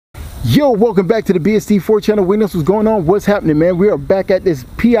Yo, welcome back to the BST4 channel. Witness, what's going on? What's happening, man? We are back at this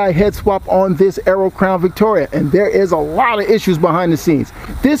PI head swap on this Aero Crown Victoria, and there is a lot of issues behind the scenes.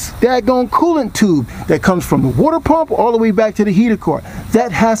 This daggone coolant tube that comes from the water pump all the way back to the heater core,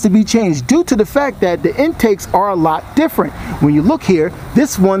 that has to be changed due to the fact that the intakes are a lot different. When you look here,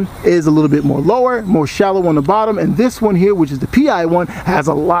 this one is a little bit more lower, more shallow on the bottom, and this one here, which is the PI one, has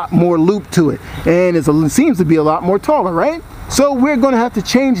a lot more loop to it, and it seems to be a lot more taller, right? So we're going to have to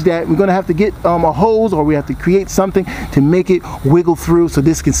change that. We're going to have to get a hose, or we have to create something to make it wiggle through so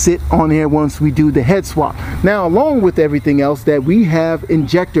this can sit on there once we do the head swap. Now, along with everything else, that we have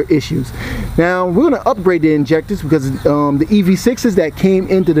injector issues. Now, we're going to upgrade the injectors because the EV6s that came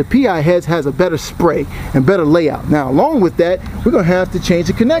into the PI heads has a better spray and better layout. Now, along with that, we're going to have to change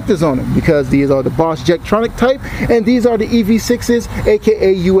the connectors on them because these are the Bosch Jectronic type, and these are the EV6s,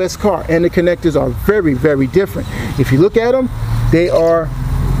 aka US car, and the connectors are very, very different. If you look at them, they are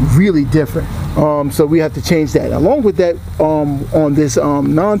really different, so we have to change that. Along with that, on this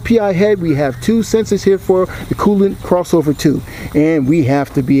non-PI head, we have two sensors here for the coolant crossover tube, and we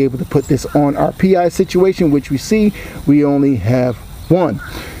have to be able to put this on our PI situation, which we see we only have one.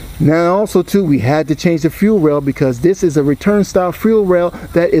 Now also too, we had to change the fuel rail because this is a return style fuel rail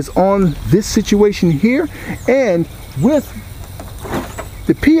that is on this situation here, and with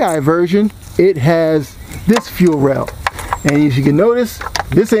the PI version it has this fuel rail. And as you can notice,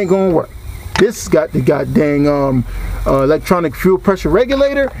 this ain't gonna work. This got the goddamn electronic fuel pressure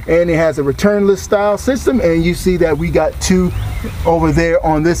regulator, and it has a returnless style system, and you see that we got two over there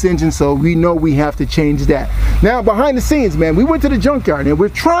on this engine, so we know we have to change that. Now, behind the scenes, man, we went to the junkyard and we're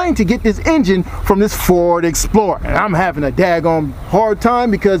trying to get this engine from this Ford Explorer, and I'm having a daggone hard time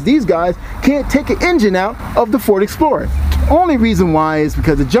because these guys can't take an engine out of the Ford Explorer. Only reason why is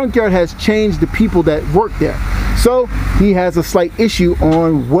because the junkyard has changed the people that work there, so he has a slight issue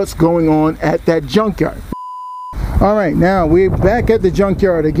on what's going on at that junkyard. All right, now we're back at the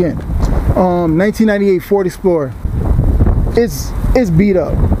junkyard again. 1998 Ford Explorer. It's beat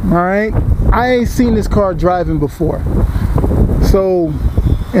up. All right, I ain't seen this car driving before, so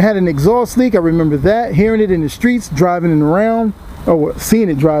it had an exhaust leak. I remember that, hearing it in the streets, driving it around, or seeing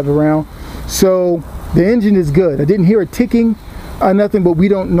it drive around. So the engine is good. I didn't hear it ticking or nothing, but we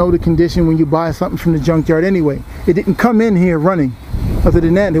don't know the condition when you buy something from the junkyard anyway. It didn't come in here running. Other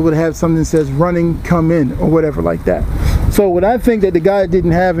than that, they would have something that says running, come in, or whatever like that. So what I think that the guy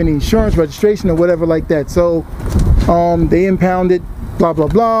didn't have any insurance, registration, or whatever like that. So they impounded, blah blah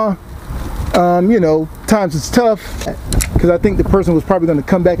blah. You know, times it's tough because I think the person was probably going to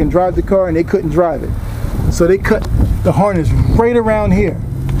come back and drive the car, and they couldn't drive it. So they cut the harness right around here.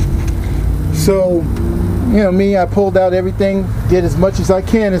 So, you know me, I pulled out everything, did as much as I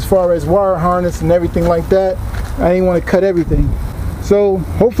can as far as wire harness and everything like that. I didn't want to cut everything. So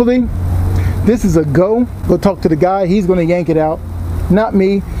hopefully this is a go. Go talk to the guy, he's going to yank it out, not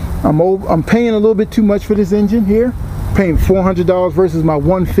me. I'm paying a little bit too much for this engine here, paying $400 versus my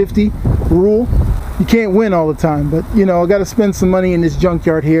 $150 rule. You can't win all the time, but you know, I got to spend some money in this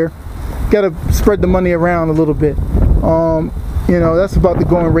junkyard here. Got to spread the money around a little bit. You know, that's about the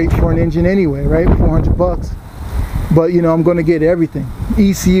going rate for an engine anyway, right? 400 bucks. But you know, I'm going to get everything.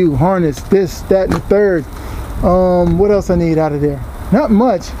 ECU, harness, this, that, and the third. What else I need out of there? Not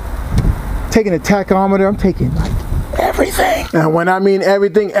much. Taking a tachometer. I'm taking like everything. And when I mean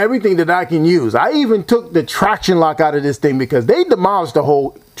everything, everything that I can use. I even took the traction lock out of this thing because they demolished the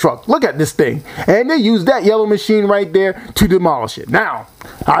whole truck. Look at this thing. And they used that yellow machine right there to demolish it. Now,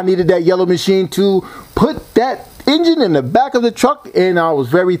 I needed that yellow machine to put that engine in the back of the truck, and I was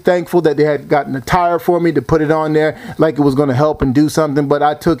very thankful that they had gotten a tire for me to put it on there like it was going to help and do something, but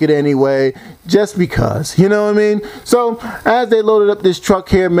I took it anyway just because, you know what I mean? So as they loaded up this truck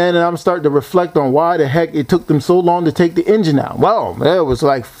here, man, and I'm starting to reflect on why the heck it took them so long to take the engine out. Well, there was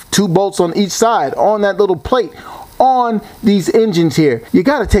like 2 bolts on each side on that little plate on these engines here. You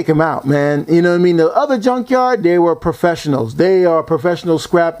got to take them out, man. You know what I mean? The other junkyard, they were professionals. They are professional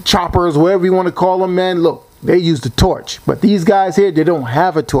scrap choppers, whatever you want to call them, man. Look, they use the torch, but these guys here, they don't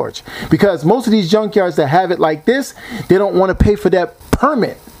have a torch, because most of these junkyards that have it like this, they don't want to pay for that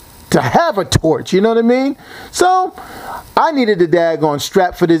permit to have a torch, you know what I mean? So I needed the daggone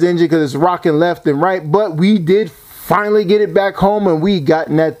strap for this engine because it's rocking left and right, but we did finally get it back home, and we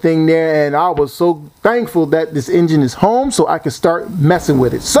gotten that thing there, and I was so thankful that this engine is home so I could start messing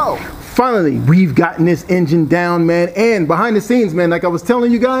with it. So Finally, we've gotten this engine down, man, and behind the scenes, man, like I was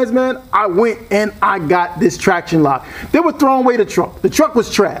telling you guys, man, I went and I got this traction lock. They were throwing away the truck. The truck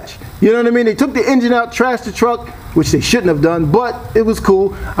was trash. You know what I mean? They took the engine out, trashed the truck, which they shouldn't have done, but it was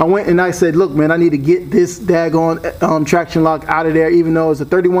cool. I went and I said, look, man, I need to get this daggone traction lock out of there, even though it's a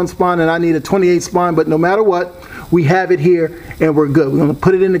 31 spine and I need a 28 spine, but no matter what, we have it here and we're good. We're gonna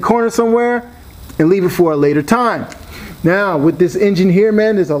put it in the corner somewhere and leave it for a later time. Now, with this engine here,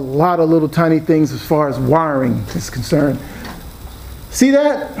 man, there's a lot of little tiny things as far as wiring is concerned. See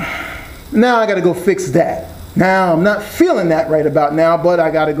that? Now I gotta go fix that. Now, I'm not feeling that right about now, but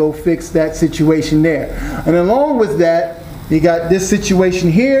I gotta go fix that situation there. And along with that, you got this situation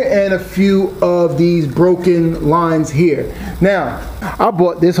here and a few of these broken lines here. Now, I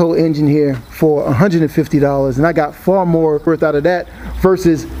bought this whole engine here for $150 and I got far more worth out of that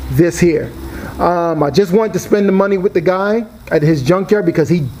versus this here. I just wanted to spend the money with the guy at his junkyard because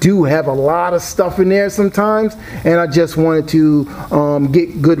he do have a lot of stuff in there sometimes, and I just wanted to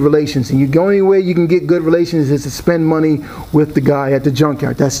get good relations. And the only way you can get good relations is to spend money with the guy at the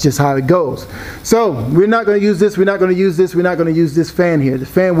junkyard. That's just how it goes. So we're not going to use this, we're not going to use this, we're not going to use this fan here. The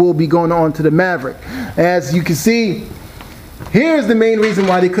fan will be going on to the Maverick. As you can see, here's the main reason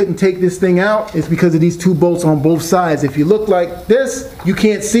why they couldn't take this thing out. It's because of these two bolts on both sides. If you look like this, you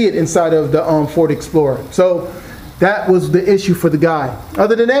can't see it inside of the Ford Explorer. So that was the issue for the guy.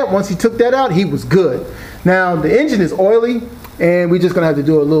 Other than that, once he took that out, he was good. Now, the engine is oily, and we're just going to have to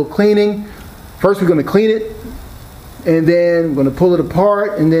do a little cleaning. First, we're going to clean it, and then we're going to pull it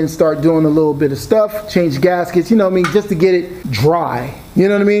apart, and then start doing a little bit of stuff, change gaskets, you know what I mean, just to get it dry. You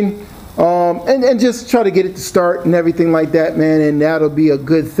know what I mean? And just try to get it to start and everything like that, man, and that'll be a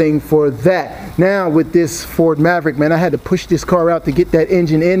good thing for that. Now with this Ford Maverick, man, I had to push this car out to get that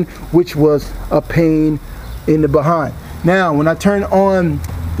engine in, which was a pain in the behind. Now when I turn on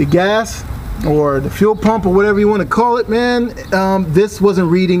the gas or the fuel pump or whatever you want to call it, man, this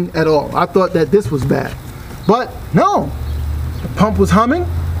wasn't reading at all. I thought that this was bad, but no, the pump was humming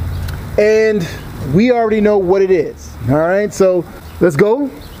and we already know what it is. All right, so let's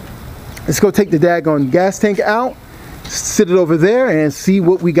go take the daggone gas tank out, sit it over there, and see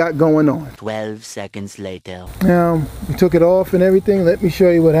what we got going on. 12 seconds later. Now, we took it off and everything. Let me show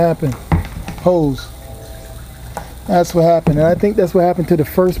you what happened. Hose. That's what happened. And I think that's what happened to the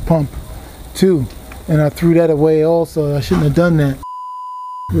first pump, too. And I threw that away also. I shouldn't have done that.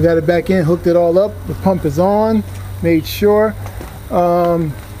 We got it back in, hooked it all up. The pump is on. Made sure.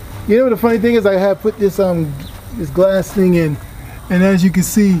 You know, the funny thing is I had put this this glass thing in. And as you can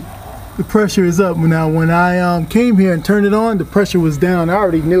see, the pressure is up. Now when I came here and turned it on, the pressure was down. I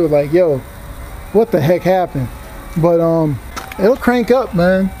already knew, like, yo, what the heck happened? But it'll crank up,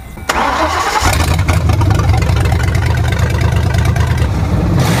 man.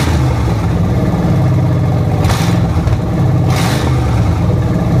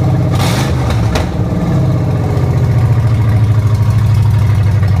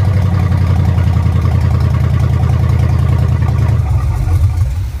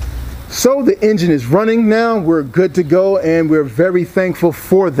 So the engine is running now, we're good to go, and we're very thankful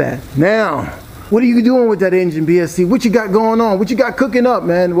for that. Now, what are you doing with that engine, BSC? What you got going on? What you got cooking up,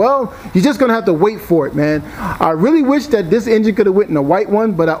 man? Well, you're just gonna have to wait for it, man. I really wish that this engine could have went in a white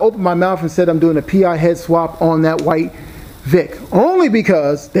one, but I opened my mouth and said I'm doing a PI head swap on that white Vic, only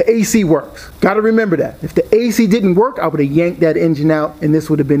because the AC works. Gotta remember that. If the AC didn't work, I would have yanked that engine out and this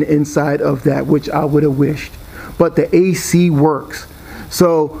would have been inside of that, which I would have wished. But the AC works.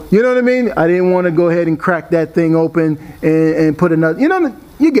 So, you know what I mean? I didn't want to go ahead and crack that thing open and put another, you know,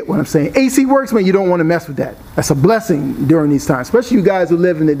 you get what I'm saying. AC works, man, you don't want to mess with that. That's a blessing during these times, especially you guys who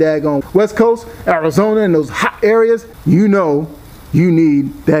live in the daggone West Coast, Arizona, and those hot areas. You know you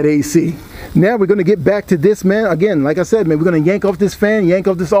need that AC. Now we're going to get back to this, man. Again, like I said, man, we're going to yank off this fan, yank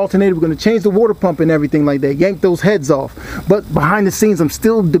off this alternator. We're going to change the water pump and everything like that. Yank those heads off. But behind the scenes, I'm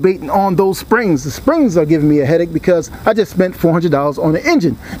still debating on those springs. The springs are giving me a headache because I just spent $400 on the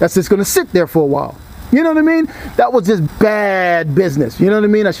engine. That's just going to sit there for a while. You know what I mean? That was just bad business. You know what I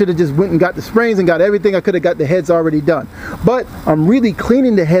mean? I should have just went and got the springs and got everything. I could have got the heads already done. But I'm really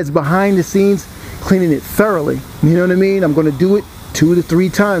cleaning the heads behind the scenes, cleaning it thoroughly. You know what I mean? I'm going to do it 2 to 3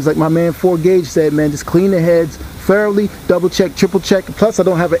 times, like my man 4 Gauge said, man. Just clean the heads thoroughly, double check, triple check. Plus I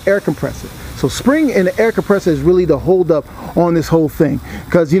don't have an air compressor, So spring and the air compressor is really the holdup on this whole thing,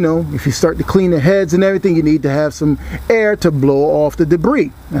 because you know, if you start to clean the heads and everything, you need to have some air to blow off the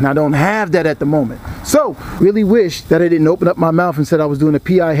debris, and I don't have that at the moment. So really wish that I didn't open up my mouth and said I was doing a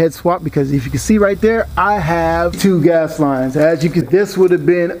PI head swap, because if you can see right there, I have 2 gas lines. As you can, this would have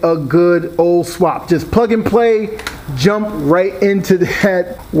been a good old swap. Just plug and play, jump right into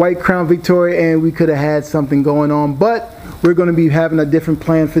that white Crown Victoria, and we could have had something going on. But we're going to be having a different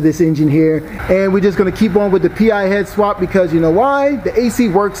plan for this engine here, and we're just going to keep on with the PI head swap, because you know why? The AC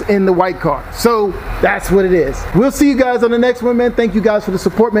works in the white car, so that's what it is. We'll see you guys on the next one, man. Thank you guys for the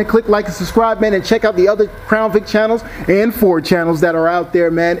support, man. Click like and subscribe, man, and check out the other Crown Vic channels and Ford channels that are out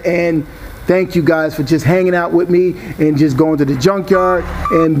there, man. And thank you guys for just hanging out with me and just going to the junkyard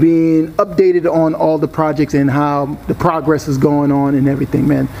and being updated on all the projects and how the progress is going on and everything,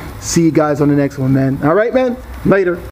 man. See you guys on the next one, man. All right, man. Later.